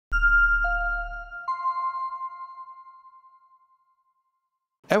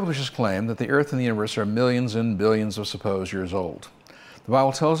Evolutionists claim that the Earth and the universe are millions and billions of supposed years old. The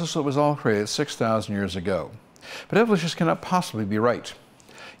Bible tells us it was all created 6,000 years ago. But evolutionists cannot possibly be right.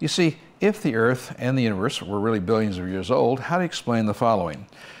 You see, if the Earth and the universe were really billions of years old, how do you explain the following?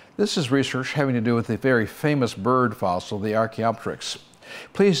 This is research having to do with the very famous bird fossil, the Archaeopteryx.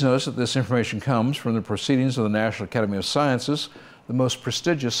 Please notice that this information comes from the Proceedings of the National Academy of Sciences, the most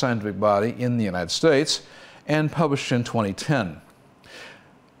prestigious scientific body in the United States, and published in 2010.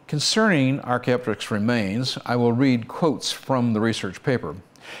 Concerning Archaeopteryx remains, I will read quotes from the research paper.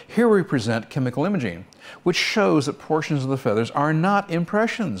 Here we present chemical imaging, which shows that portions of the feathers are not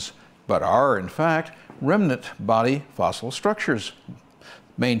impressions, but are, in fact, remnant body fossil structures,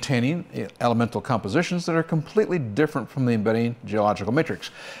 maintaining elemental compositions that are completely different from the embedding geological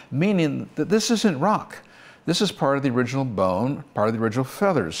matrix, meaning that this isn't rock. This is part of the original bone, part of the original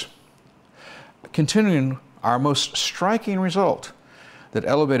feathers. Continuing, our most striking result, that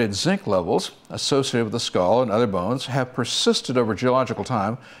elevated zinc levels associated with the skull and other bones have persisted over geological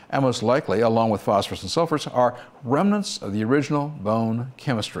time, and most likely, along with phosphorus and sulfurs, are remnants of the original bone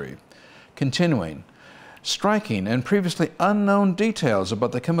chemistry. Continuing, striking and previously unknown details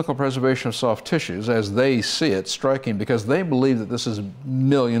about the chemical preservation of soft tissues as they see it, striking because they believe that this is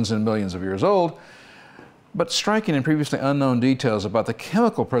millions and millions of years old, but striking and previously unknown details about the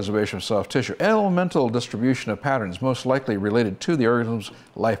chemical preservation of soft tissue, elemental distribution of patterns most likely related to the organism's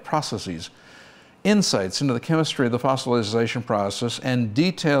life processes, insights into the chemistry of the fossilization process, and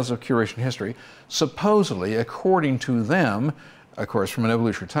details of curation history, supposedly, according to them, of course from an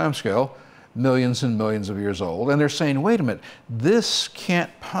evolutionary timescale, millions and millions of years old. And they're saying, wait a minute, this can't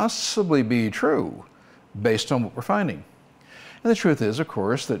possibly be true based on what we're finding. And the truth is, of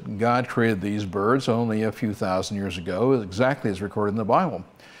course, that God created these birds only a few thousand years ago, exactly as recorded in the Bible.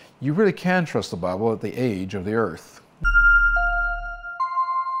 You really can trust the Bible at the age of the earth.